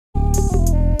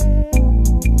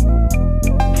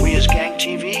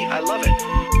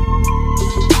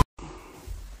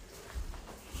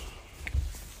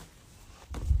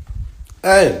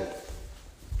Hey,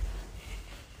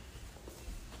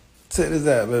 check this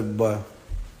out, baby boy.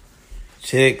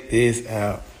 Check this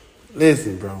out.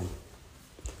 Listen, bro.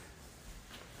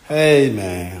 Hey,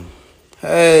 man.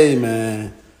 Hey,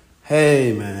 man.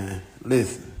 Hey, man.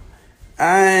 Listen.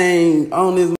 I ain't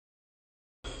on this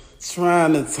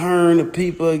trying to turn the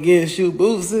people against you,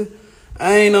 Boosie.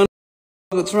 I ain't on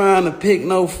trying to pick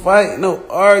no fight, no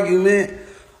argument,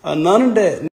 or none of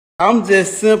that. I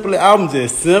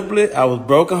was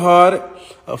brokenhearted.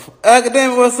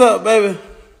 Academic, what's up, baby?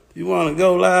 You want to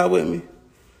go live with me?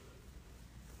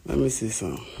 Let me see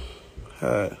something. All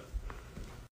right.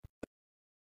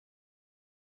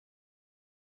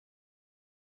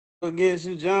 Against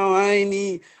you, John, I ain't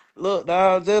even look,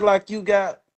 dog. Just like you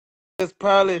got, that's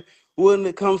probably wouldn't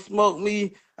have come smoke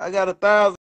me. I got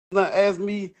 1,000. Ask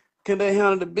me, can they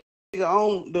handle the big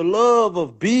on the love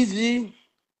of BG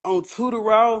on Tutor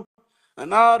Raw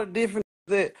and all the different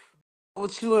that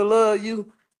with you and love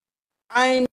you. I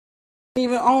ain't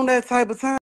even on that type of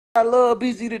time. I love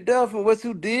BG to death, and what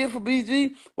you did for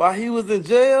BG while he was in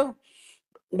jail,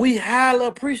 we highly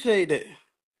appreciate that.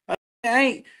 I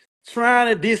ain't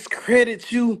trying to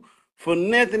discredit you for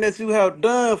nothing that you have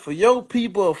done for your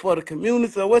people or for the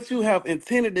community or what you have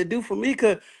intended to do for me.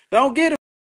 Cause don't get it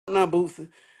now, Boosie.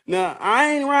 Now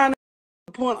I ain't around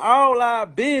putting all our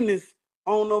business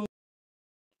on no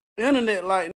internet.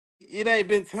 Like it ain't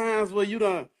been times where you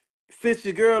done sent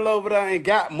your girl over there and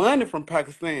got money from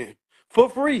Pakistan for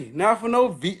free, not for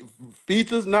no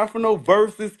features, not for no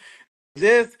verses,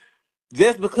 just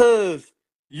because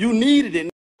you needed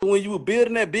it when you were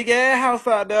building that big ass house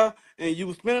out there and you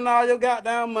were spending all your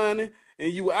goddamn money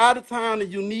and you were out of town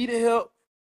and you needed help.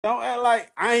 Don't act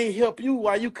like I ain't help you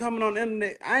while you coming on the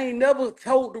internet. I ain't never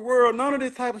told the world none of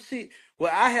this type of shit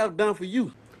what I have done for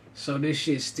you. So this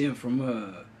shit stemmed from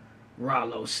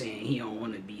Ralo saying he don't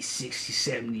want to be 60,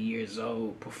 70 years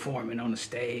old performing on the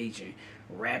stage and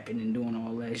rapping and doing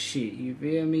all that shit. You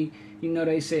feel me? You know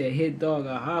they say a hit dog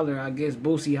a holler. I guess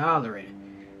Boosie hollering.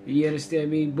 You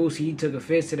understand me? Boosie, he took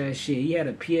offense to that shit. He had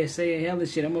a PSA and hella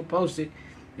shit. I'm gonna post it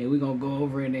and we gonna go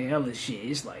over in the hella shit.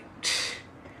 It's like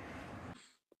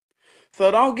So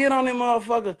don't get on them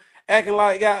motherfucker acting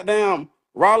like goddamn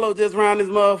Rollo just around this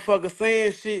motherfucker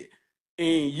saying shit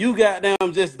and you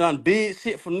goddamn just done did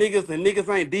shit for niggas and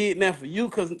niggas ain't did nothing for you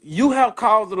because you have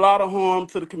caused a lot of harm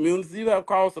to the community. You have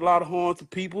caused a lot of harm to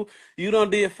people. You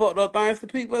done did fucked up things to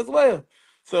people as well.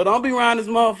 So don't be around this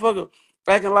motherfucker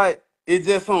acting like it's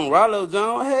just on Rollo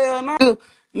John. Hell no.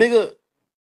 Nigga,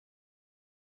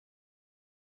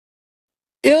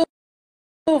 if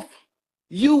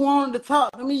you wanted to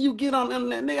talk to me, you get on the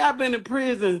internet. Nigga, I've been in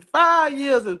prison 5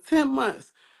 years and 10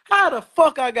 months. How the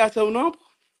fuck I got your number?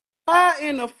 How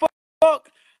in the fuck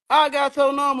I got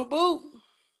your number, boo?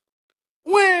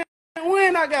 When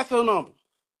when I got your number?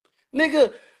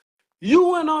 Nigga, you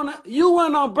went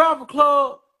on Bravo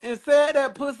Club and said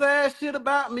that pussy ass shit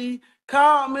about me,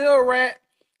 called me a rat.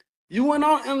 You went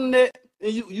on internet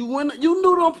and you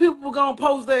knew them people were gonna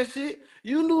post that shit.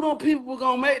 You knew them people were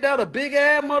gonna make that a big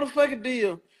ass motherfucking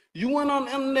deal. You went on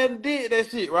the internet and did that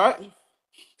shit, right?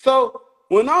 So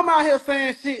when I'm out here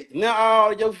saying shit, now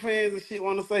all your fans and shit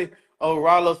wanna say, oh,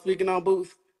 Rallo speaking on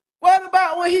Boots. What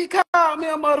about when he called me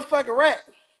a motherfucking rat?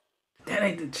 that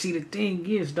ain't the see the thing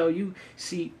is though, you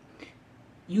see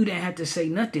you didn't have to say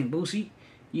nothing, Boosie.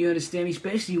 You understand me?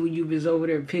 Especially when you was over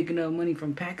there picking up money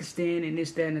from Pakistan and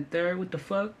this, that, and the third. What the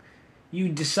fuck? You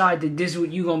decide that this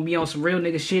you gonna be on some real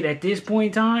nigga shit at this point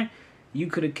in time? You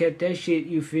could have kept that shit.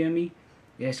 You feel me?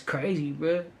 That's crazy,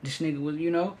 bro. This nigga was,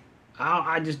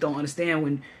 I just don't understand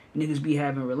when niggas be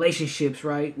having relationships,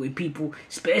 right, with people,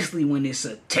 especially when it's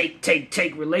a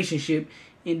take relationship,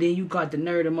 and then you got the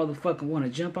nerve to motherfucker want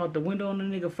to jump out the window on the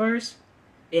nigga first,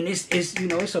 and it's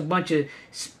it's a bunch of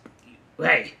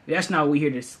hey, that's not what we here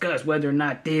to discuss whether or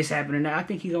not this happened or not. I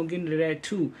think he's gonna get into that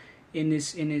too in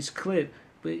this clip.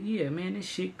 But yeah, man, this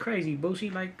shit crazy,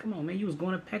 Boosie. Like, come on, man, you was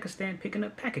going to Pakistan picking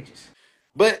up packages.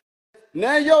 But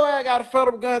now your ass got a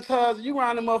federal gun charge. You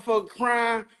around the motherfucker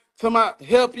crying, talking about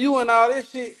help you and all this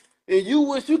shit. And you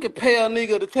wish you could pay a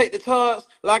nigga to take the charge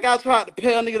like I tried to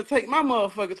pay a nigga to take my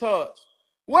motherfucking charge.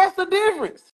 What's the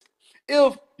difference?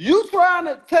 If you trying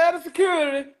to tell the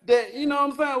security that, you know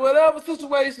what I'm saying, whatever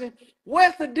situation,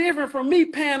 what's the difference from me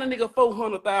paying a nigga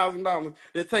 $400,000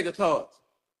 to take a charge?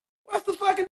 What's the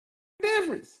fucking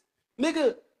difference?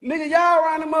 Nigga, y'all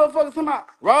around the motherfucker talking about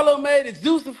Rollo made it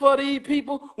juicy for these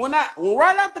people. When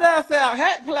right after that I said I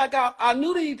had to like I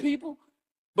knew these people,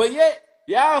 but yet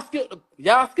y'all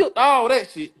skipped all that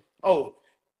shit. Oh,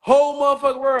 whole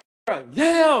motherfucker world.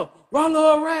 Yeah,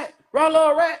 Rollo a rat,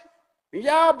 Rollo a rat. And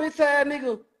y'all bitch ass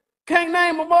nigga Can't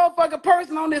name a motherfucking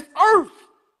person on this earth,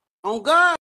 on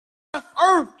God's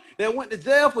earth, that went to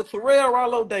jail for Terrell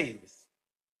Ralo Davis.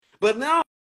 But now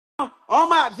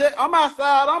I'm outside.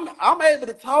 I'm able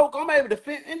to talk. I'm able to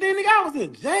fit. And then nigga, I was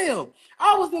in jail.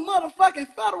 I was in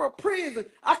motherfucking federal prison.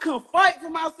 I couldn't fight for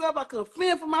myself. I couldn't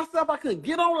fend for myself. I couldn't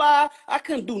get on live. I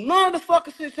couldn't do none of the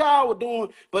fucking shit y'all were doing.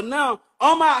 But now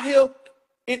I'm out here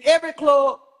in every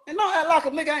club. And don't act like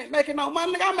a nigga ain't making no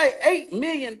money. Nigga, I made $8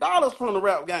 million from the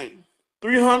rap game.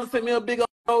 300 sent me a big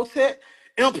old check.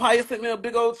 Empire sent me a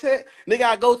big old check. Nigga,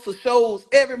 I go to shows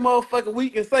every motherfucking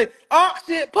week and say, oh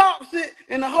shit, pop shit,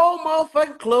 in the whole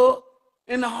motherfucking club,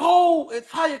 in the whole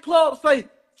entire club say,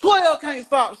 12 can't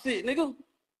stop shit, nigga.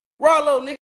 Ralo,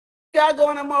 nigga, I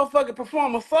go in that motherfucking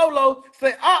perform a solo,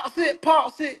 say, oh shit,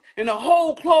 pop shit, and the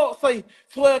whole club say,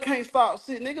 12 can't stop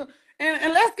shit, nigga.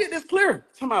 And let's get this clear.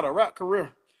 Talking about a rap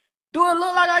career. Do it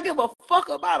look like I give a fuck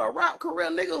about a rap career,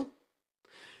 nigga?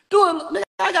 Do it look, nigga,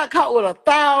 I got caught with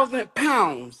 1,000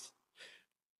 pounds.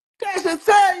 That should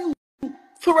tell you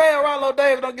Terrell Ralo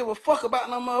Davis don't give a fuck about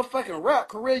no motherfucking rap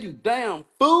career, you damn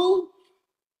fool.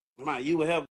 Man, you would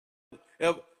have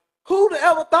ever, who'd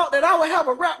ever thought that I would have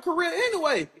a rap career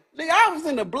anyway? Nigga, I was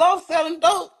in the bluff selling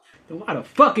dope. Then why the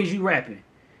fuck is you rapping?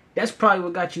 That's probably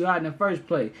what got you out in the first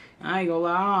place. I ain't gonna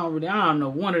lie, I don't know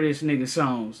one of this nigga's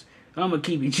songs. I'm gonna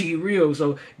keep it G real.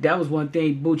 So that was one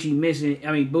thing Boosie mentioned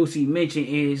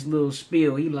in his little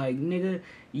spiel. He like, nigga,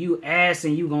 you ass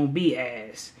and you gonna be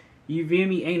ass. You feel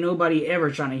me? Ain't nobody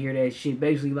ever trying to hear that shit.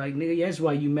 Basically, like, nigga, that's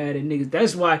why you mad at niggas.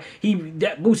 That's why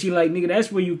Boosie like, nigga, that's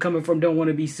where you coming from. Don't want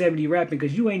to be 70 rapping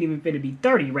because you ain't even finna be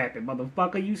 30 rapping,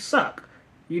 motherfucker. You suck.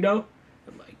 You know?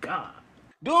 I'm like, God.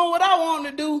 Doing what I want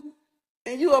to do.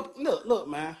 And you up, look,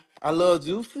 man. I love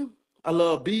Juicy. I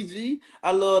love BG. I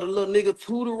love the little nigga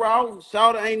Tudor Raw.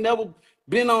 Shawty ain't never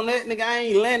been on that nigga. I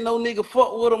ain't letting no nigga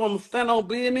fuck with him. I'ma stand on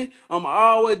business. I'ma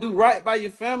always do right by your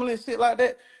family and shit like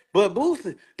that. But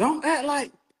Boosie, don't act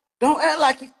like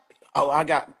you.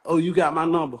 Oh, you got my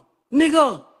number.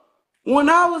 Nigga, when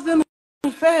I was in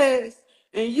the fast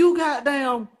and you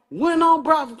goddamn went on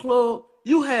Bravo Club,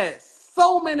 you had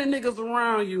so many niggas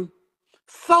around you,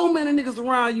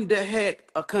 that had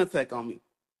a contact on me.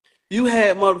 You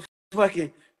had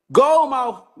motherfucking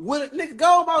Goldmouth with it. Nigga,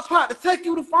 Goldmouth tried to take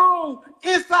you the phone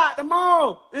inside the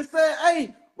mall and said,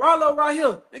 hey, Ralo right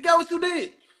here. And guess what you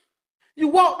did? You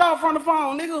walked off on the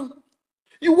phone, nigga.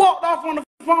 You walked off on the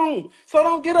phone. So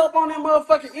don't get up on that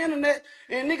motherfucking internet.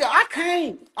 And nigga, I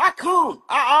come.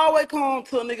 I always come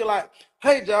to a nigga like,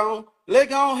 hey, John, let's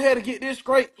go ahead and get this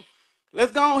straight.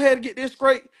 Let's go ahead and get this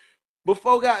straight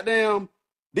before goddamn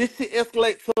this shit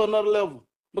escalates to another level.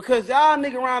 Because y'all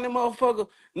nigga around them motherfucker,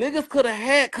 niggas could have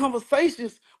had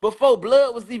conversations before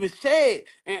blood was even shed.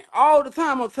 And all the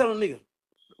time I'm telling niggas,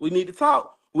 we need to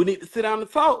talk. We need to sit down and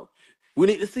talk. We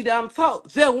need to sit down and talk.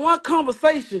 Just one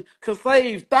conversation can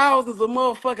save thousands of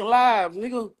motherfucking lives,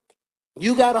 nigga.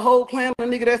 You got a whole clan of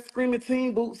nigga that's screaming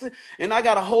Team Bootsy, and I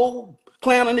got a whole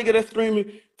clan of nigga that's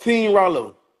screaming Team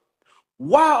Ralo.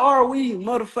 Why are we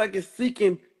motherfucking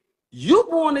seeking you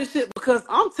doing this shit? Because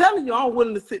I'm telling you, I'm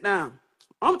willing to sit down.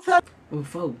 I'm telling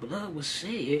Before blood was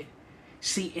shed.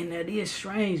 See, and that is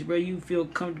strange, bro. You feel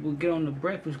comfortable, get on the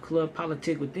Breakfast Club,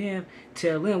 politic with them,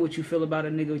 tell them what you feel about a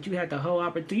nigga. But you had the whole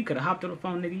opportunity. You could have hopped on the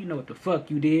phone, nigga. You know what the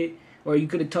fuck you did. Or you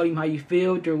could have told him how you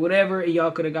felt or whatever, and y'all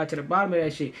could have got to the bottom of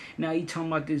that shit. Now you talking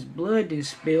about this blood that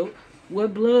spilled.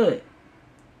 What blood?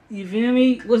 You feel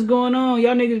me? What's going on?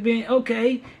 Y'all niggas been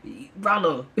okay.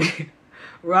 Ralo.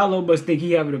 Ralo must think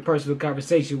he having a personal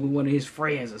conversation with one of his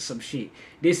friends or some shit.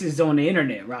 This is on the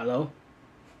internet, Ralo.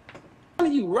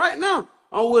 you right now,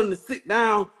 I'm willing to sit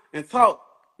down and talk.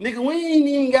 Nigga, we ain't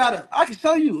even gotta. I can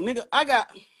show you, nigga. I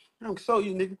can show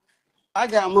you, nigga. I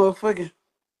got motherfucking,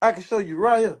 I can show you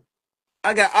right here.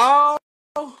 I got all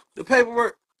the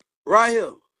paperwork right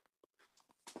here.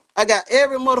 I got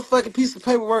every motherfucking piece of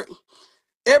paperwork,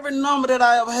 every number that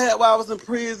I ever had while I was in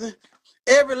prison,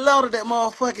 every letter that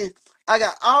motherfucking, I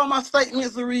got all my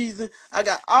statements of reason. I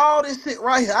got all this shit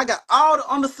right here. I got all the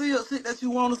undersealed shit that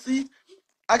you want to see.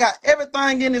 I got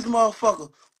everything in this motherfucker.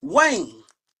 Wayne,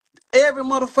 every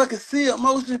motherfucking sealed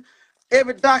motion,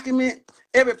 every document,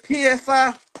 every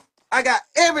PSI. I got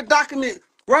every document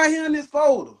right here in this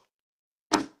folder.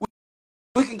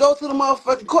 We can go to the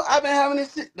motherfucking court. I've been having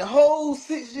this shit the whole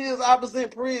 6 years I was in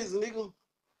prison, nigga.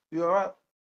 You alright?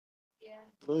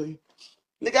 Yeah.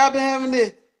 Nigga, I've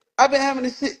been having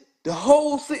this shit the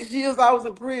whole 6 years I was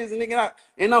in prison, nigga.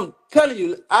 And I'm telling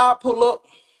you, I'll pull up,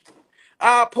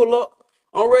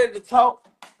 I'm ready to talk.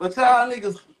 But y'all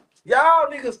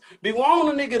niggas be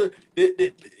wanting a nigga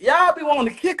y'all be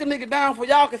wanting to kick a nigga down for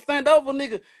y'all can stand over,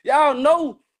 nigga. Y'all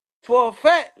know for a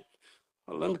fact.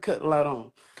 Oh, let me cut the light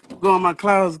on. Go in my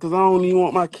closet because I don't even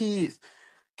want my kids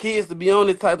to be on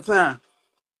this type of time.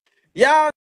 Y'all.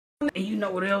 And you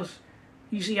know what else?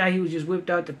 You see how he was just whipped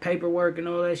out the paperwork and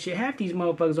all that shit? Half these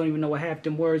motherfuckers don't even know what half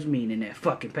them words mean in that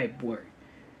fucking paperwork.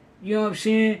 You know what I'm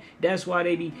saying? That's why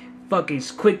they be fucking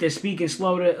quick to speak and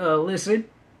slow to listen.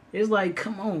 It's like,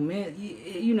 come on, man.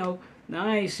 You know, now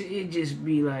I ain't. It just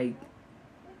be like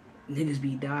niggas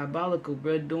be diabolical,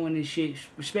 bro, doing this shit.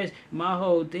 Especially my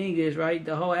whole thing is right.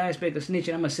 The whole aspect of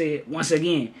snitching. I'm gonna say it once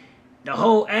again. The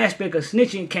whole aspect of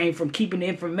snitching came from keeping the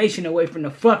information away from the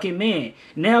fucking man.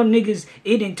 Now niggas,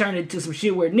 it didn't turn into some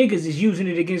shit where niggas is using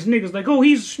it against niggas like, oh,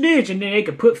 he's a snitch, and then they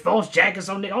could put false jackets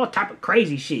on it, all type of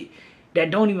crazy shit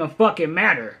that don't even fucking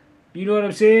matter. You know what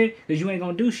I'm saying? Because you ain't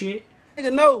gonna do shit.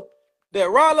 Niggas know that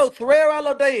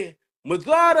Ralo dead.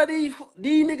 Majority of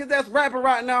these niggas that's rapping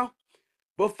right now,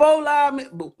 before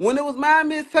when it was my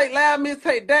mistake, live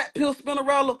mistake, that pill spinner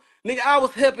Ralo, nigga, I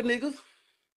was helping niggas.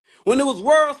 When it was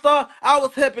World Star, I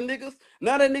was helping niggas.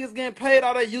 Now that niggas getting paid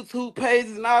all their YouTube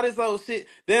pages and all this old shit,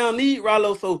 they don't need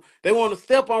Ralo, so they want to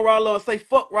step on Ralo and say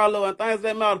fuck Ralo and things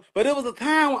that matter. But it was a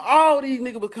time when all these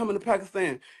niggas were coming to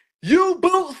Pakistan. You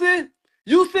Bootsy,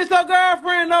 you sent your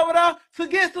girlfriend over there to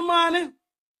get some money.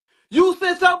 You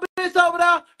sent your bitch over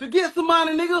there to get some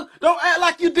money, nigga. Don't act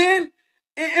like you didn't.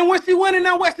 And when she went in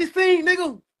there, what she seen,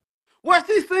 nigga? What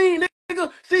she seen, nigga?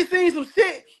 She seen some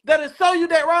shit that'll show you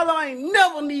that Ralo ain't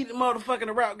never needed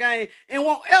motherfucking rap game and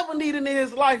won't ever need it in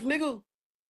his life, nigga.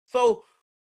 So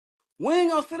we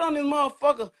ain't gonna sit on this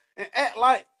motherfucker and act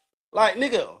like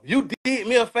nigga, you did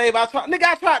me a favor. I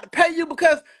tried to pay you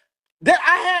because that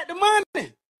I had the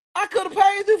money. I could have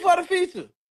paid you for the feature.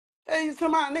 Hey, you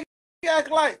talking about nigga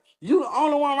act like you the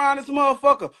only one around this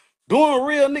motherfucker doing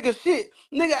real nigga shit.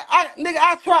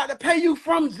 I tried to pay you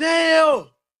from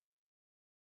jail.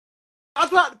 I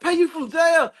tried to pay you from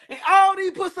jail. And all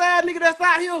these pussy ass niggas that's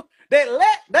out here,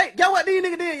 get what these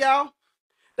niggas did, y'all?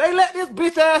 They let this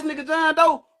bitch ass nigga John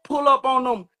Doe pull up on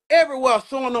them everywhere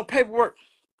showing them paperwork.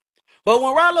 But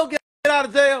when Ralo get out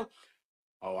of jail,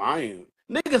 oh, I ain't.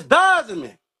 Niggas dodging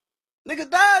me.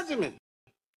 Niggas dodging me.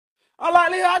 I'm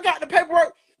like, nigga, I got the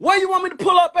paperwork. Where you want me to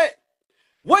pull up at?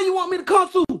 Where you want me to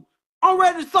come to? I'm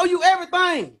ready to show you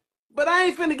everything. But I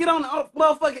ain't finna get on the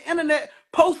motherfucking internet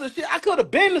posting shit. I could have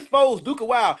been exposed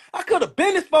W.I.G. I could have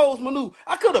been exposed Manu.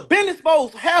 I could have been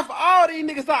exposed half of all these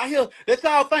niggas out here that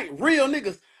y'all think real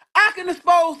niggas. I can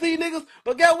expose these niggas,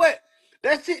 but guess what?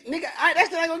 That shit, nigga, that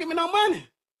shit ain't gonna give me no money.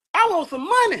 I want some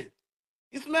money.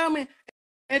 You smell me?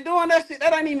 And doing that shit,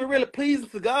 that ain't even really pleasing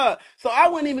to God. So I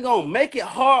wasn't even gonna make it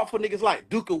hard for niggas like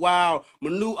W.I.G,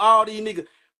 Manu, all these niggas.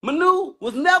 Manu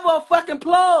was never a fucking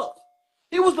plug.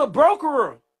 He was a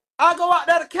brokerer. I go out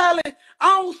there to Cali. I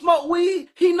don't smoke weed.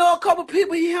 He know a couple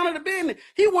people. He handled the business.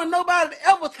 He wasn't nobody to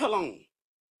ever tell on.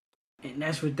 And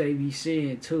that's what they be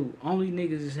saying too. Only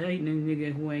niggas is hating a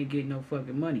nigga who ain't getting no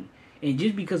fucking money. And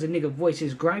just because a nigga voice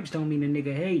his gripes don't mean a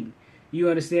nigga hating. You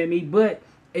understand me? But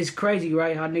it's crazy,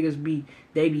 right? How niggas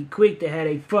they be quick to have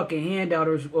a fucking handout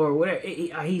or whatever.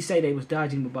 He say they was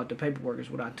dodging him about the paperwork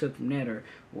is what I took from that or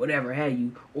whatever have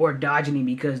you, or dodging him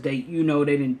because they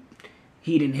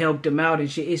he didn't help them out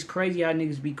and shit. It's crazy how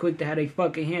niggas be quick to have a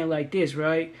fucking hand like this,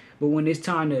 right? But when it's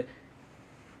time to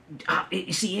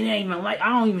see, it ain't even like, I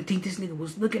don't even think this nigga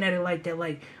was looking at it like that.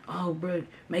 Like, oh, bro,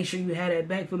 make sure you have that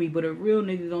back for me. But a real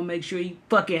nigga gonna make sure he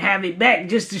fucking have it back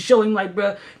just to show him, like,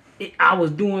 bro, I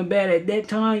was doing bad at that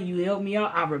time. You helped me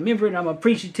out. I remember it. I'm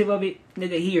appreciative of it,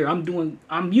 nigga. Here, I'm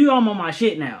on my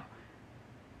shit now.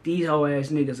 These whole ass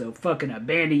niggas will fucking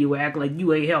abandon you and act like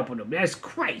you ain't helping them. That's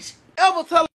crazy. Ever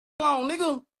tell on,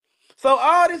 nigga. So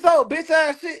all this old bitch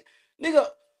ass shit, nigga,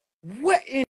 what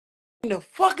in the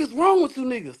fuck is wrong with you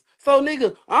niggas? So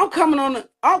nigga, I'm coming,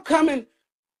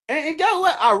 and guess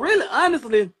what? I really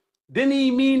honestly didn't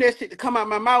even mean that shit to come out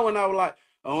my mouth when I was like,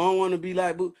 oh, I don't want to be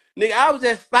like boo. Nigga, I was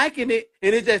just thinking it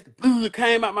and it just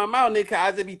came out my mouth, nigga.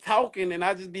 I just be talking and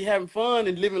I just be having fun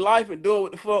and living life and doing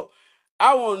what the fuck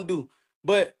I want to do.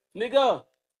 But nigga,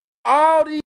 all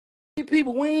these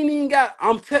people we ain't even got,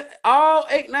 all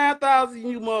 9,000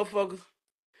 you motherfuckers.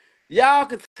 Y'all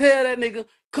can tell that nigga,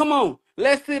 come on,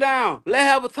 let's sit down, let's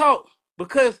have a talk.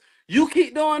 Because you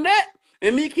keep doing that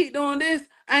and me keep doing this,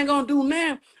 I ain't gonna do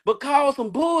nothing but cause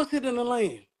some bullshit in the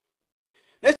land.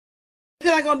 That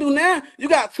shit ain't gonna do nothing. You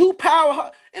got two power,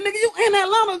 and nigga, you in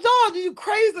Atlanta, Georgia, you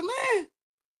crazy, man.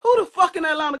 Who the fuck in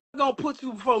Atlanta gonna put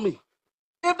you before me?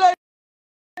 If they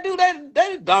do that,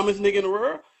 they the dumbest nigga in the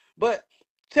world. But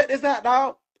check this out,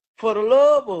 dog. For the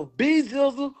love of B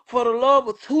Jizzle, for the love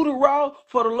of Tootie Raw,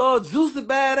 for the love of Juicy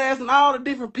Badass and all the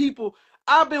different people,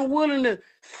 I've been willing to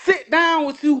sit down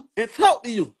with you and talk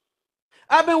to you.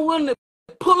 I've been willing to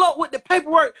pull up with the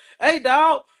paperwork. Hey,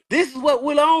 dog, this is what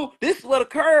went on. This is what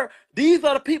occurred. These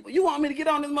are the people. You want me to get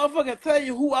on this motherfucker and tell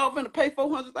you who I was going to pay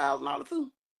 $400,000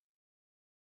 to?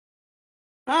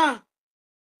 Huh?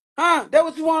 Huh? That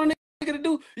what you want a nigga to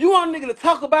do? You want a nigga to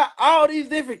talk about all these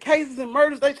different cases and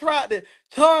murders they tried to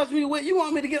charge me with? You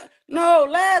want me to get... No,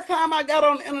 last time I got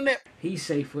on the internet... He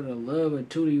say for the love of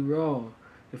Tootie Raw,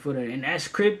 and that's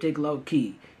cryptic low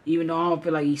key. Even though I don't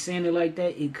feel like he's saying it like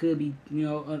that, it could be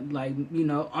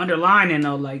underlining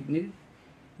though, like nigga,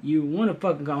 you want to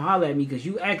fucking come holler at me because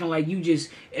you acting like you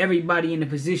just everybody in the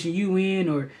position you in,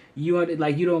 or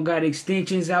like you don't got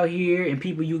extensions out here and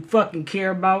people you fucking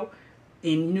care about,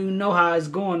 and you know how it's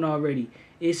going already.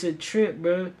 It's a trip,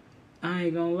 bro. I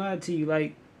ain't gonna lie to you,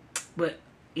 like, but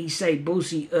he say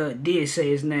Boosie did say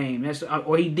his name.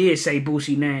 Or he did say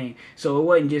Boosie name. So it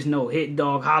wasn't just no hit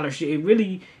dog holler shit.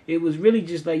 It was really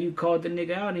just like you called the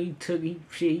nigga out and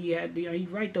he had he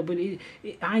right though. But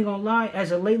I ain't gonna lie,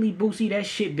 as of lately Boosie, that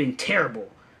shit been terrible.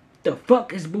 The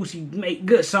fuck is Boosie make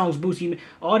good songs? Boosie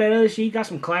all that other shit. He got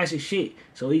some classic shit,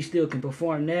 so he still can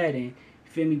perform that and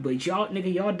feel me. But y'all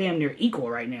damn near equal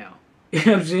right now. You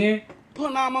know what I'm saying?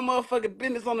 Putting all my motherfucking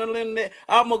business on the internet.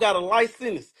 I almost got a life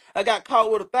sentence. I got caught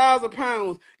with 1,000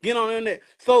 pounds getting on the internet.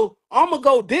 So I'm gonna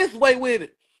go this way with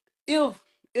it. If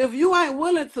if you ain't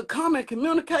willing to come and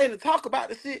communicate and talk about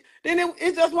the shit, then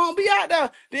it just won't be out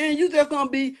there. Then you just gonna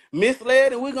be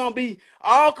misled and we're gonna be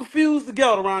all confused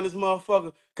together around this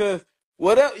motherfucker. Cause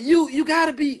whatever you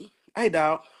gotta be, hey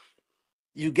dog,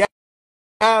 you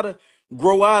gotta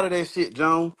grow out of that shit,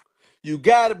 John. You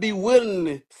gotta be willing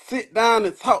to sit down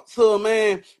and talk to a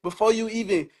man before you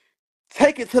even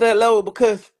take it to that level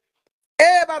because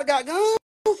everybody got guns.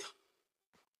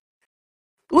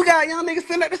 We got young niggas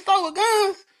sitting at the store with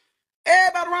guns.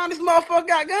 Everybody around this motherfucker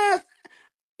got guns.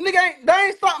 They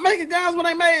ain't stopped making guns when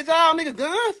they made y'all niggas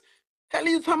guns. Hell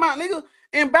you talking about, nigga?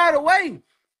 And by the way,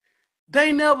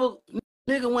 they never,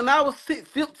 nigga, when I was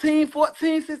 15,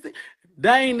 14, 16, they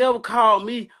ain't never called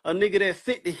me a nigga that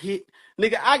sent the hit.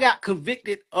 Nigga, I got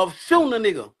convicted of shooting a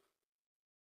nigga.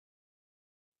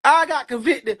 I got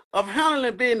convicted of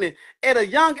handling business at a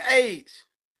young age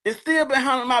and still been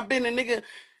handling my business, nigga.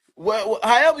 Well,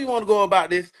 however you want to go about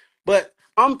this, but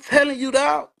I'm telling you,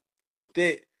 dog,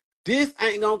 that this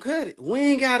ain't gonna cut it. We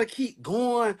ain't gotta keep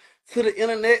going to the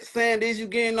internet saying this, you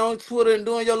getting on Twitter and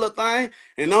doing your little thing,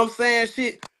 and I'm saying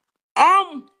shit.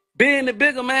 I'm being the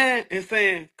bigger man and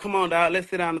saying, come on, dog, let's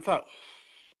sit down and talk.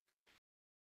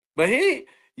 But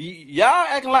y'all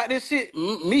acting like this shit,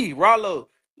 me, Ralo.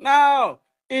 No,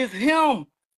 it's him.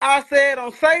 I said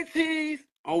on Say Cheese,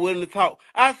 I'm willing to talk.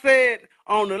 I said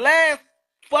on the last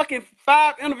fucking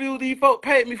 5 interviews these folk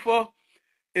paid me for,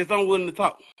 is I'm willing to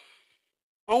talk.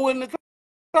 I'm willing to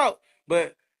talk.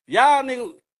 But y'all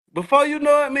niggas, before you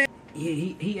know it, man.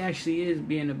 He actually is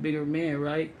being a bigger man,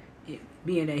 right?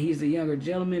 Being that he's a younger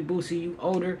gentleman, Boosie, you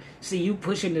older. See, you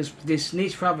pushing this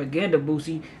snitch propaganda,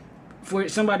 Boosie. For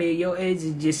somebody at your age,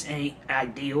 it just ain't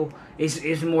ideal.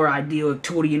 It's more ideal if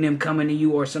Tootie and them coming to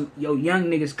you or some young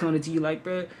niggas coming to you like,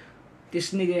 bro,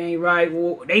 this nigga ain't right.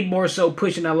 Well, they more so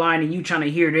pushing the line and you trying to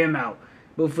hear them out.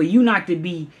 But for you not to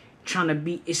be trying to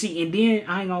be, see, and then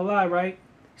I ain't gonna lie, right?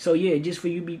 So yeah, just for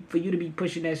you to be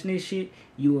pushing that snitch shit,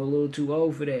 you were a little too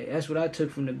old for that. That's what I took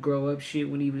from the grow up shit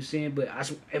when he was saying. But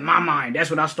in my mind,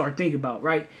 that's what I start thinking about,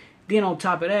 right? Then on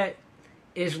top of that,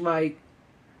 it's like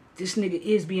this nigga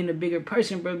is being a bigger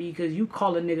person, bro, because you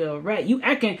call a nigga a rat. You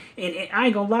acting, and I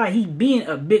ain't gonna lie, he being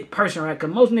a big person, right?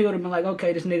 Because most nigga would have been like,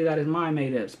 okay, this nigga got his mind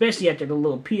made up. Especially after the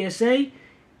little PSA.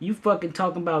 You fucking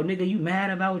talking about, nigga, you mad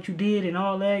about what you did and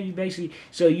all that. You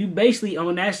basically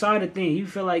on that side of things, you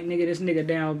feel like, nigga, this nigga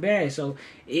down bad. So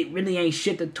it really ain't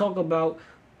shit to talk about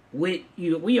with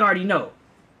you. We already know.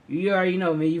 You already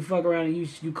know, man. You fuck around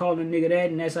and you call a nigga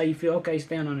that, and that's how you feel. Okay,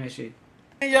 stand on that shit.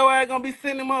 Your ass gonna be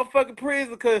sitting in motherfucking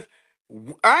prison because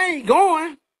I ain't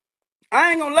going.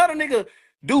 I ain't gonna let a nigga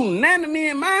do nothing to me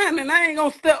and mine, and I ain't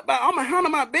gonna step back. I'm gonna handle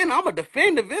my business. I'm gonna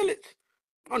defend the village.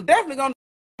 I'm definitely gonna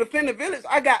defend the village.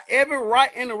 I got every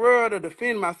right in the world to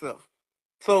defend myself.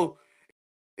 So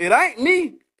it ain't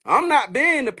me. I'm not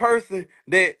being the person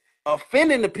that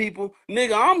offending the people.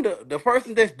 Nigga, I'm the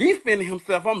person that's defending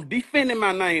himself. I'm defending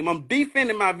my name. I'm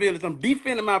defending my village. I'm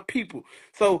defending my people.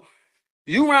 So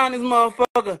you around this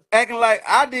motherfucker acting like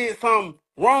I did something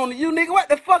wrong to you, nigga. What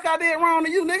the fuck I did wrong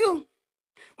to you, nigga?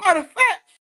 Matter of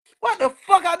fact, what the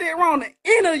fuck I did wrong to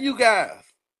any of you guys?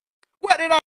 What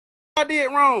did I did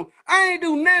wrong? I ain't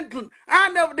do nothing. I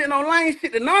never did no lame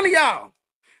shit to none of y'all.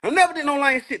 I never did no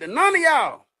lame shit to none of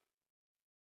y'all.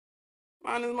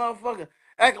 Mind this motherfucker.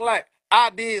 acting like I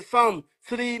did something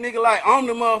to these niggas like I'm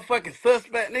the motherfucking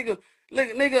suspect, nigga.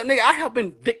 Nigga, I have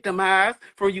been victimized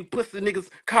from you pussy niggas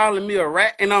calling me a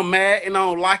rat, and I'm mad and I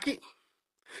don't like it.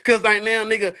 Cause right now,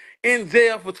 nigga, in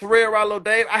jail for Terrell Ralo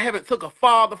Dave. I haven't took a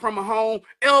father from a home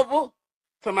ever.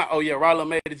 Talking about, oh yeah, Ralo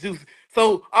made it juicy.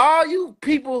 So all you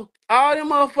people, all them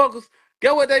motherfuckers,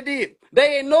 get what they did?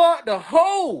 They ignored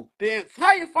the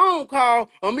entire phone call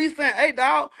of me saying, hey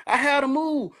dog, I had to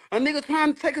move. A nigga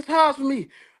trying to take his house from me.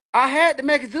 I had to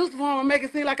make it juicy for him and make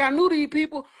it seem like I knew these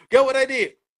people. Get what they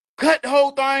did? Cut the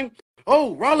whole thing.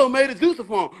 Oh, Ralo made it juicy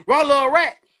for him. Ralo a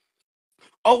rat.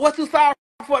 Oh, what you sorry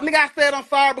for? Nigga, I said I'm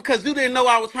sorry because you didn't know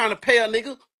I was trying to pay a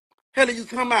nigga. Hell are you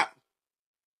talking about?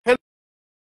 Hell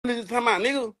are you talking about,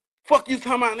 nigga? Fuck you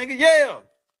talking about, nigga? Yeah.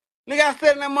 Nigga, I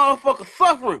said that motherfucker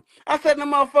suffering. I said that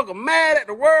motherfucker mad at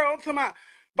the world. I'm talking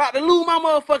about to lose my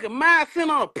motherfucking mind, sitting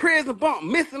on a prison bump,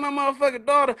 missing my motherfucking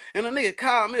daughter, and a nigga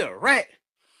called me a rat.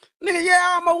 Nigga, yeah,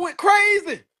 I almost went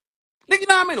crazy. Nigga, you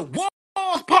know how many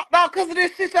walls popped out because of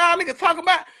this shit y'all nigga talking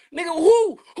about? Nigga,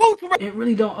 who? It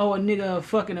really don't owe a nigga a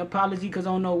fucking apology because I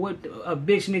don't know what a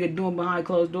bitch nigga doing behind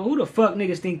closed door. Who the fuck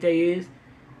niggas think they is?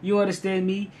 You understand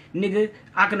me? Nigga,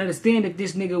 I can understand if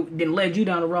this nigga didn't led you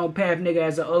down the wrong path, nigga,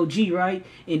 as an OG, right?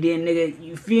 And then, nigga,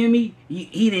 you feel me?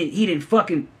 He didn't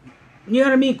fucking, you know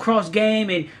what I mean? Cross game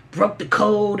and broke the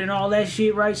code and all that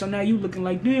shit, right? So now you looking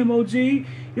like, damn, OG, this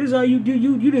is how you do.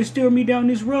 You didn't steer me down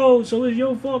this road, so it's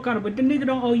your fault, kind of. But the nigga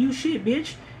don't owe you shit,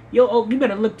 bitch. You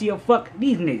better look to your fuck,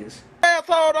 these niggas.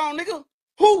 Asshole on, nigga.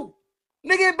 Who?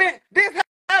 Nigga, this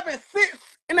happened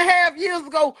 6.5 years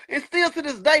ago, and still to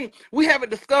this day, we haven't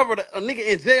discovered a nigga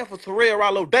in jail for Terrell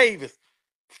Ralo Davis.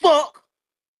 Fuck.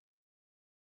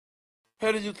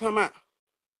 How did you come out?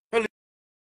 How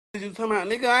did you come out,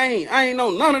 nigga? I ain't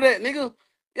know none of that, nigga.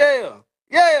 Yeah.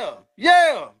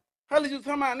 Hell is you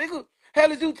talking about, nigga?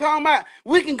 Hell is you talking about?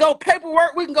 We can go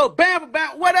paperwork, we can go bam,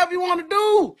 whatever you want to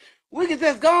do. We can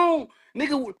just go on,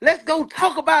 nigga. Let's go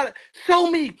talk about it. Show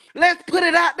me. Let's put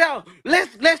it out there.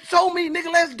 Let's show me,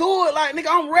 nigga. Let's do it. Like, nigga,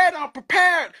 I'm ready. I'm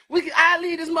prepared. I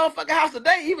leave this motherfucking house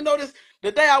today, even though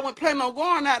the day I wasn't planning on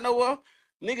going out nowhere,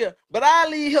 nigga. But I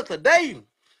leave here today.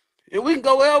 And we can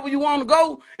go wherever you want to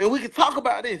go, and we can talk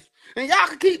about this. And y'all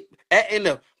can keep acting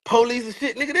the police and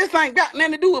shit, nigga. This ain't got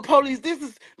nothing to do with police. This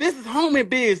is homie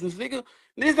business, nigga.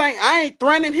 I ain't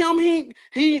threatening him.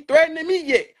 He ain't threatening me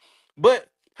yet. But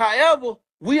however,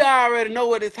 we already know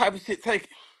where this type of shit take it.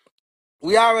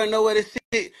 We already know where this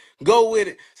shit go with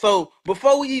it. So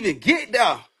before we even get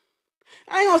there,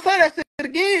 I ain't gonna say that shit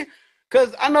again,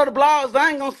 cause I know the blogs. I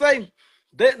ain't gonna say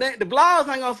the blogs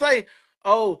ain't gonna say,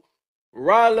 oh,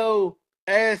 Ralo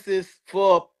asked this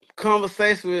for a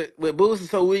conversation with Boosie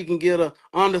so we can get a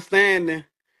understanding.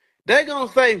 They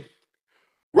gonna say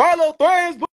Ralo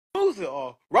threatens Boosie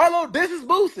or Ralo disses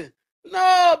Boosie.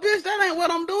 No, bitch, that ain't what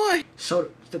I'm doing.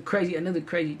 So another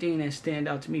crazy thing that stand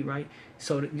out to me, right?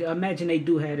 So imagine they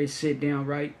do have this sit down,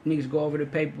 right? Niggas go over the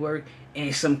paperwork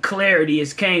and some clarity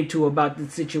is came to about the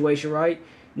situation, right?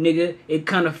 Nigga, it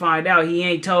kind of find out he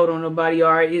ain't told on nobody,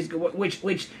 all right?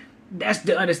 Which that's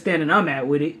the understanding I'm at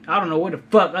with it. I don't know what the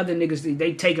fuck other niggas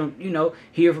they take them,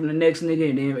 hear from the next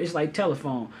nigga, and then it's like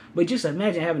telephone. But just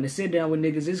imagine having to sit down with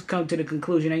niggas. Just come to the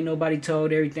conclusion ain't nobody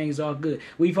told, everything's all good.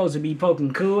 We supposed to be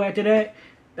poking cool after that.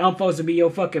 I'm supposed to be your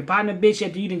fucking partner, bitch.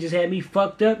 After you done just had me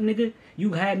fucked up, nigga.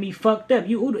 You had me fucked up.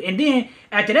 And then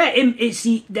after that,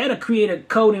 that'll create a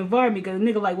cold environment because a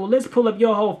nigga like, well, let's pull up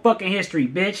your whole fucking history,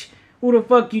 bitch. Who the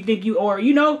fuck you think you are?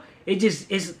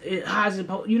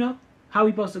 How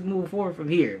we supposed to move forward from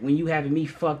here when you having me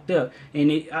fucked up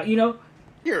and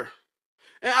Here.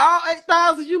 And all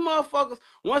 8,000 you motherfuckers,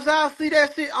 once y'all see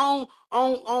that shit on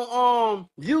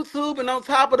YouTube and on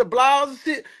top of the blogs and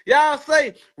shit, y'all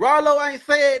say Ralo ain't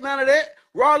said none of that.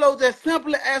 Ralo just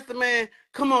simply asked the man,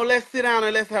 come on, let's sit down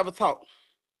and let's have a talk.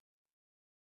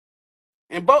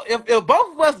 And if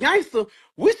both of us gangster,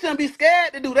 we shouldn't be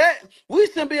scared to do that. We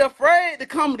shouldn't be afraid to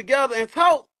come together and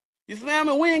talk. You see what I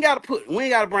mean? We ain't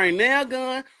gotta bring nail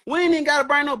gun. We ain't even gotta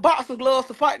bring no boxing gloves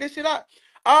to fight this shit out.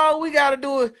 All we gotta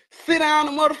do is sit down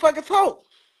and motherfucking talk.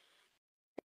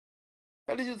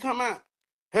 Hell did you talking about?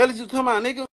 Hell did you talking about,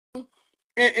 nigga?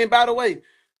 And by the way,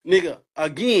 nigga,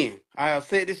 again, I have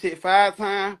said this shit 5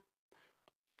 times.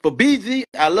 For BG,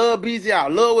 I love BG. I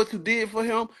love what you did for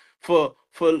him. For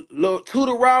to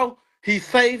the Raw, he's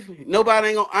safe. I ain't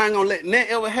gonna let that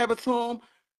ever happen to him.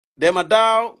 That my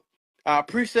dog. I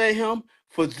appreciate him.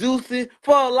 For Juicy,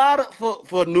 for a lot of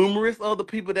for numerous other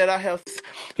people that I have.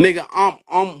 Nigga,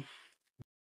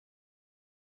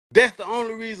 that's the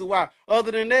only reason why.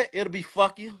 Other than that, it'll be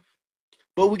fuck you.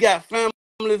 But we got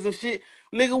families and shit.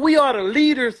 Nigga, we are the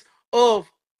leaders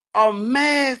of a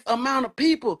mass amount of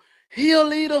people. He a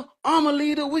leader, I'm a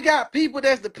leader. We got people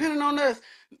that's depending on us.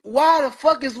 Why the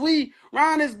fuck is we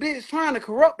around this bitch trying to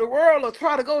corrupt the world or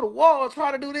try to go to war or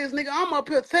try to do this, nigga? I'm up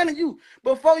here telling you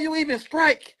before you even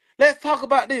strike. Let's talk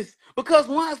about this. Because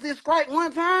once this strike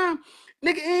one time,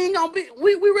 nigga, it ain't gonna be.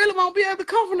 We really won't be able to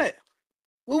come from that.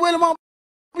 We really won't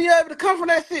be able to come from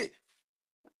that shit.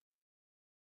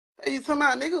 Hey, you talking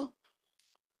about, nigga?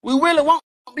 We really won't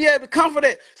be able to come for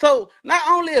that. So not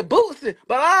only a Boosie,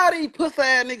 but all these pussy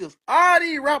ass niggas, all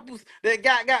these rappers that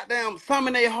got goddamn some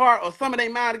in their heart or some in their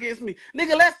mind against me.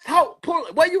 Nigga, let's talk. Pull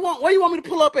where you want me to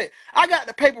pull up at? I got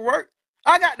the paperwork.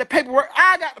 I got the paperwork.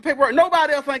 I got the paperwork.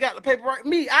 Nobody else ain't got the paperwork.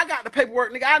 Me, I got the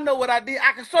paperwork, nigga. I know what I did.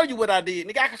 I can show you what I did,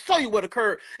 nigga. I can show you what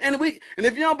occurred. And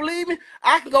if you don't believe me,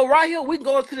 I can go right here. We can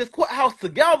go to this courthouse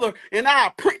together, and I'll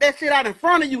print that shit out in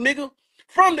front of you, nigga,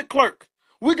 from the clerk.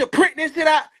 We could print this shit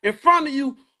out in front of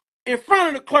you, in front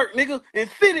of the clerk, nigga, and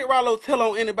see that Ralo tell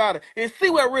on anybody, and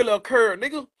see what really occurred,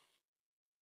 nigga.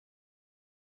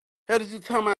 How did you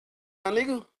tell my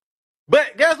nigga?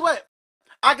 But guess what?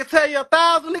 I can tell you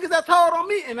 1,000 niggas that told on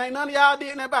me, and ain't none of y'all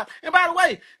did nothing about it. And by the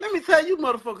way, let me tell you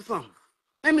motherfuckers something.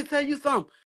 Let me tell you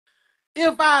something.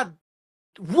 If I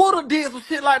woulda did some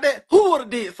shit like that, who woulda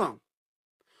did something?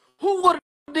 Who woulda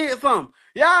did something?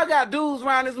 Y'all got dudes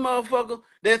around this motherfucker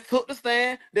that took the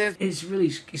stand, that's It's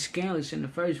really scandalous in the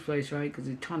first place, right? Because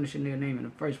it tarnishing their name in the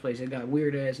first place. They got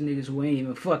weird ass niggas who ain't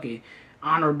even fucking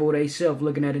honorable they self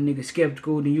looking at a nigga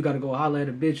skeptical. Then you gotta go holler at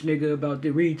a bitch nigga about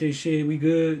the read this shit. We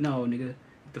good? No, nigga,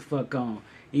 get the fuck on.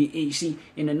 You see,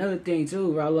 and another thing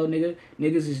too, Ralo,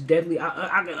 niggas is definitely.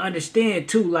 I can understand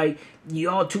too, like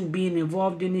y'all two being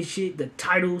involved in this shit. The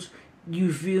titles,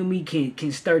 you feel me,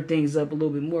 can stir things up a little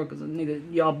bit more, because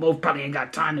nigga, y'all both probably ain't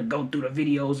got time to go through the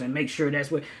videos and make sure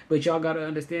that's what. But y'all gotta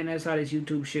understand that's how this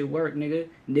YouTube shit work, nigga.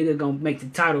 Nigga gonna make the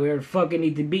title where the fuck it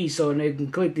need to be so they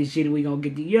can click this shit and we gonna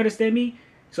get the. You understand me?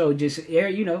 So just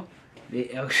you know,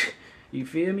 you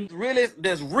feel me? really,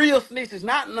 there's real snitches,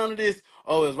 not none of this.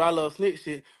 Oh, it's Ralo snitch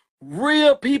shit.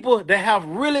 Real people that have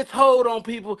really told on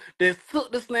people that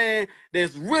took the stand,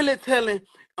 that's really telling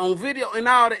on video and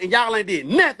all that, and y'all ain't did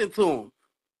nothing to them.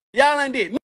 Y'all ain't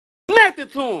did nothing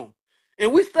to him.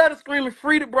 And we started screaming,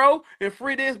 free the bro and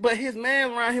free this, but his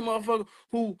man around here, motherfucker,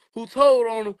 who told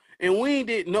on him, and we ain't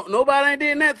did nobody ain't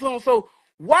did that to him. So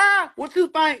why would you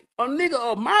think a nigga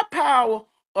of my power,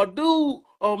 a dude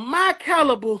of my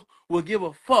caliber, would give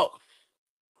a fuck?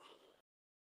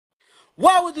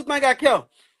 Why would you think I care?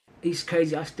 It's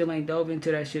crazy. I still ain't dove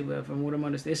into that shit, but from what I'm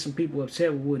understanding, there's some people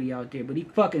upset with Woody out there, but he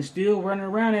fucking still running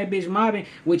around that bitch mobbing,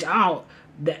 which I don't.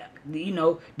 That you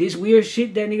know, this weird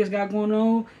shit that niggas got going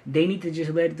on, they need to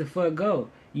just let it the fuck go.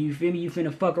 You feel me? You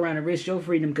finna fuck around and risk your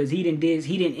freedom because he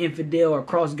didn't infidel or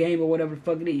cross game or whatever the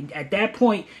fuck it is. At that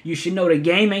point, you should know the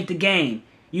game ain't the game.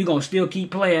 You gonna still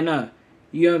keep playing up.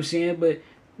 You know what I'm saying? But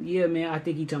yeah, man, I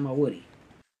think he talking about Woody.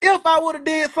 If I would have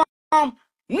did something,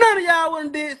 none of y'all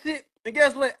wouldn't did shit. And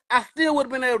guess what? I still would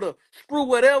have been able to screw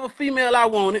whatever female I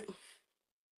wanted.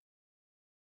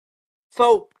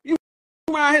 So you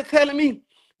around here telling me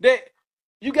that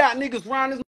you got niggas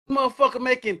around this motherfucker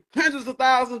making hundreds of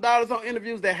thousands of dollars on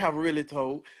interviews that have really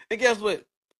told. And guess what?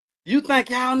 You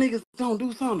think y'all niggas don't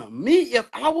do something to me if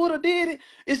I would have did it?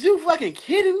 Is you fucking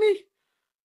kidding me?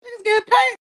 Niggas getting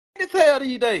paid to tell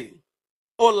these days.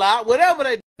 Or lie, whatever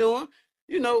they doing.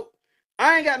 You know,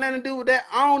 I ain't got nothing to do with that.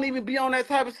 I don't even be on that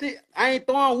type of shit. I ain't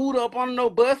throwing Wooda up on no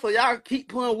bus, so y'all keep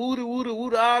putting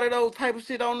Wooda, all of those type of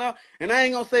shit on there. And I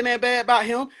ain't gonna say nothing bad about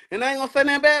him, and I ain't gonna say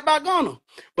nothing bad about Gunna.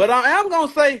 But I am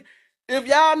gonna say, if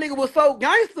y'all nigga was so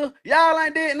gangster, y'all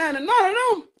ain't did nothing to none of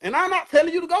them. And I'm not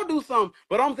telling you to go do something,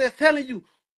 but I'm just telling you,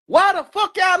 why the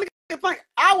fuck y'all niggas think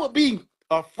I would be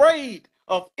afraid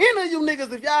of any of you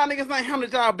niggas if y'all niggas ain't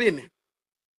handled y'all business?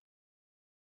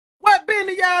 What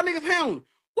business y'all niggas handling?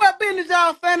 What business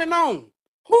y'all standing on?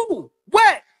 Who?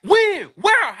 What? When?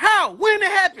 Where? How? When it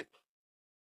happened?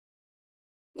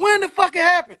 When the fuck it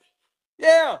happened?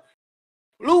 Yeah.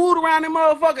 Lou Wood around that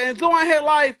motherfucker enjoying his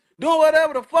life, doing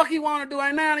whatever the fuck he want to do.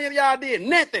 Ain't none of y'all did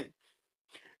nothing.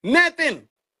 Nothing.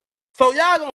 So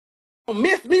y'all gonna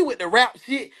miss me with the rap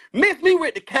shit, miss me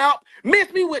with the cap,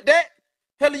 miss me with that.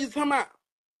 Hell are you talking about?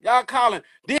 Y'all calling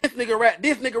this nigga rat,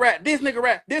 this nigga rat, this nigga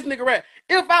rat, this nigga rat.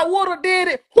 If I woulda did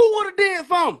it, who woulda did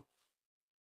something?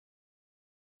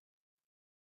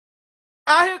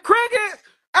 I hear crickets.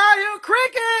 I hear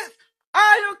crickets.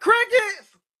 I hear crickets.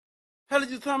 Hell,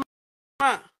 you talking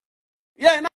about?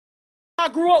 Yeah, and I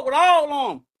grew up with all of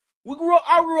them.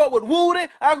 I grew up with Woody.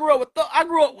 I grew up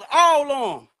with all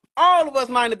of them. All of us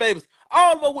 90 babies.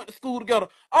 All of us went to school together.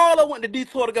 All of us went to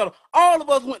Detroit together. All of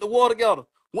us went to war together.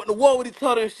 went to war with each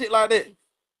other and shit like that.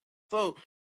 So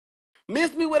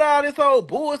miss me with all this old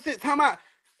bullshit talking about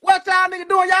what y'all nigga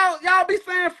doing. Y'all be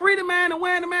saying freedom man and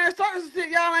wearing the man shirts and shit.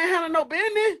 Y'all ain't handling no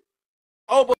business.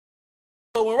 Oh,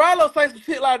 but when Ralo say some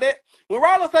shit like that, man,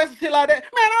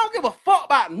 I don't give a fuck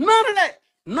about none of that.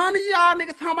 None of y'all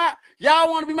niggas talking about y'all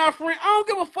want to be my friend. I don't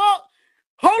give a fuck.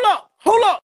 Hold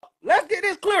up. Let's get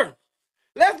this clear.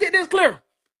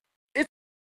 It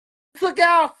took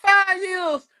y'all 5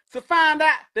 years to find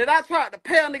out that I tried to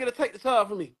pay a nigga to take the charge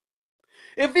from me.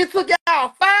 If it took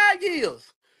y'all 5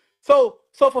 years, so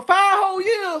for 5 whole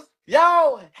years,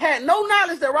 y'all had no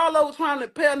knowledge that Ralo was trying to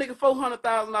pay a nigga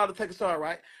 $400,000 to take a shot,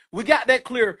 right? We got that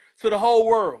clear to the whole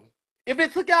world. If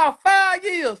it took y'all 5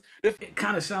 years, It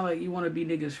kind of sound like you want to be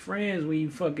niggas' friends when you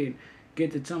fucking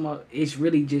get to talking about. It's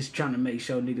really just trying to make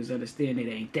sure niggas understand it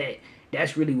ain't that.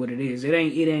 That's really what it is. It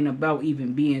ain't about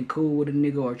even being cool with a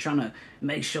nigga or trying to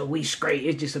make sure we straight.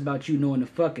 It's just about you knowing the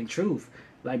fucking truth.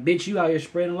 Like, bitch, you out here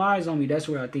spreading lies on me. That's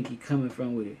where I think he coming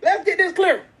from with it. Let's get this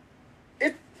clear.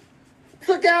 It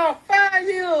took y'all 5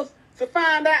 years to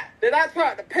find out that I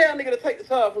tried to pay a nigga to take the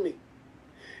charge from me.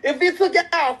 If it took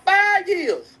y'all 5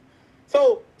 years,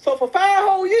 so for 5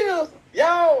 whole years,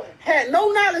 y'all had no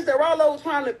knowledge that Ralo was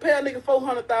trying to pay a nigga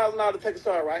 $400,000 to take a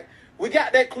shot, right? We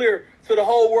got that clear to the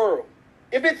whole world.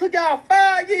 If it took y'all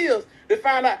 5 years to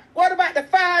find out, what about the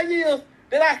 5 years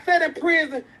that I sat in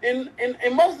prison and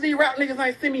most of these rap niggas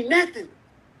ain't send me nothing?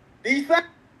 These same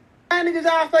niggas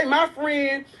y'all say my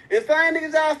friend, and same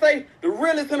niggas y'all say the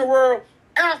realest in the world,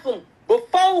 awesome.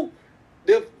 Before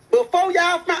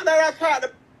y'all found out I tried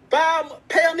to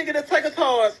pay a nigga to take a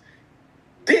charge,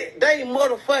 did they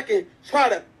motherfucking try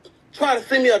to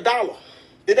send me $1?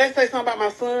 Did they say something about my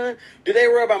son? Did they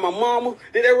worry about my mama?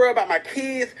 Did they worry about my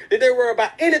kids? Did they worry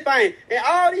about anything? And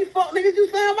all these fuck niggas you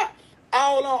saying about,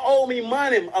 all of them owe me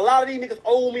money. A lot of these niggas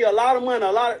owe me a lot of money.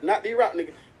 Not these rap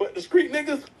niggas, but the street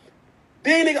niggas,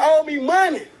 these niggas owe me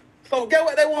money. So get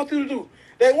what they want you to do.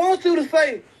 They want you to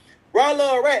say,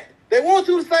 Ralo a rat. They want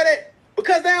you to say that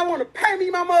because they don't want to pay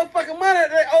me my motherfucking money that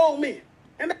they owe me.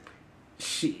 And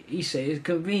Shit, he say it's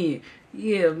convenient.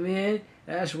 Yeah, man,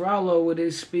 that's Ralo with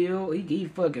his spill. He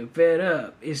fucking fed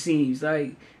up, it seems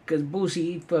like. Because Boosie,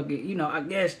 he fucking, you know, I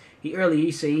guess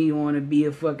he said he want to be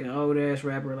a fucking old ass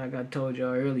rapper like I told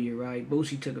y'all earlier, right?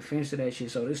 Boosie took offense to that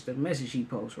shit, so this is the message he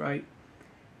posts, right?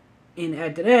 And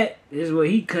after that, this is where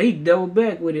he double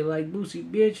back with it like, Boosie,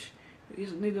 bitch,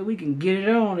 this nigga, we can get it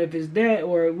on if it's that,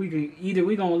 or we can either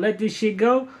we gonna let this shit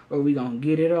go or we gonna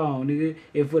get it on, nigga.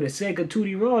 If for the sake of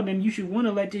Tootie Raw, then you should want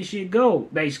to let this shit go,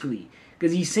 basically.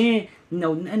 Because he's saying, you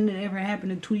know, nothing ever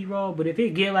happened to Tootie Raw, but if it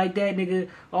get like that, nigga,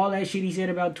 all that shit he said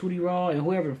about Tootie Raw and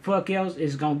whoever the fuck else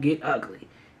is gonna get ugly.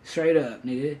 Straight up,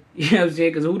 nigga. You know what I'm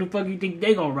saying? Because who the fuck you think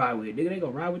they gonna ride with? Nigga, they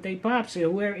gonna ride with they pops and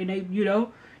whoever, and they, you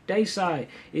know, they side.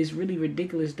 It's really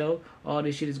ridiculous, though. All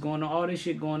this shit is going on. All this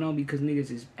shit going on because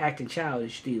niggas is acting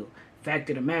childish still.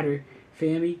 Fact of the matter,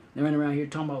 feel me? They running around here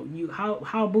talking about you.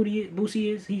 How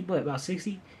Boosie is? He's what, about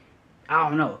 60? I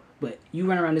don't know. But you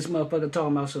run around this motherfucker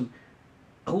talking about some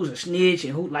who's a snitch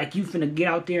and who, like, you finna get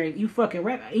out there and you fucking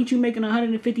rap. Ain't you making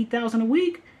 $150,000 a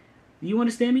week? You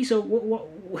understand me? So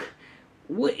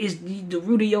what is the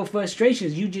root of your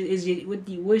frustrations? You just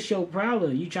what's your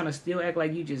problem? You trying to still act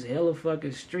like you just hella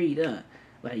fucking street,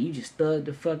 like you just thug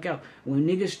the fuck out. When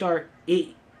niggas start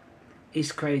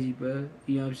it's crazy, bro.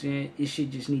 You know what I'm saying? It shit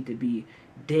just need to be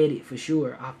deaded for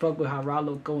sure. I fuck with how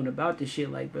Ralo going about this shit.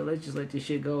 Like, bro, let's just let this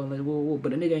shit go and let whoa.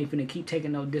 But a nigga ain't finna keep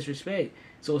taking no disrespect.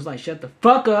 So it's like, shut the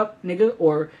fuck up, nigga,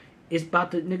 or it's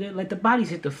about to, nigga, let the bodies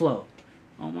hit the flow.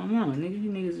 Oh my mama, nigga, you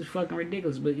niggas is fucking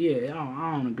ridiculous. But yeah,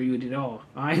 I don't agree with it at all.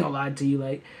 I ain't gonna lie to you.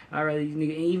 Like, I rather these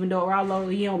niggas, and even though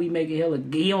Ralo, he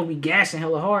don't be gassing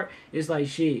hella hard. It's like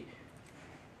shit.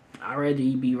 I'd rather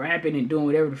he be rapping and doing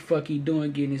whatever the fuck he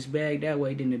doing, getting his bag that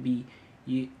way, than to be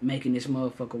making this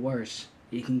motherfucker worse.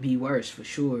 It can be worse for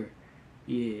sure.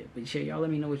 Yeah, but shit, y'all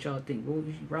let me know what y'all think.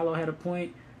 Ralo had a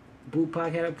point.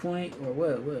 Bupac had a point, or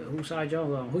what? Whose side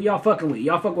y'all on? Who y'all fucking with?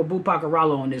 Y'all fuck with Bupac or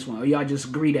Ralo on this one, or y'all just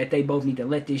agree that they both need to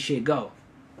let this shit go?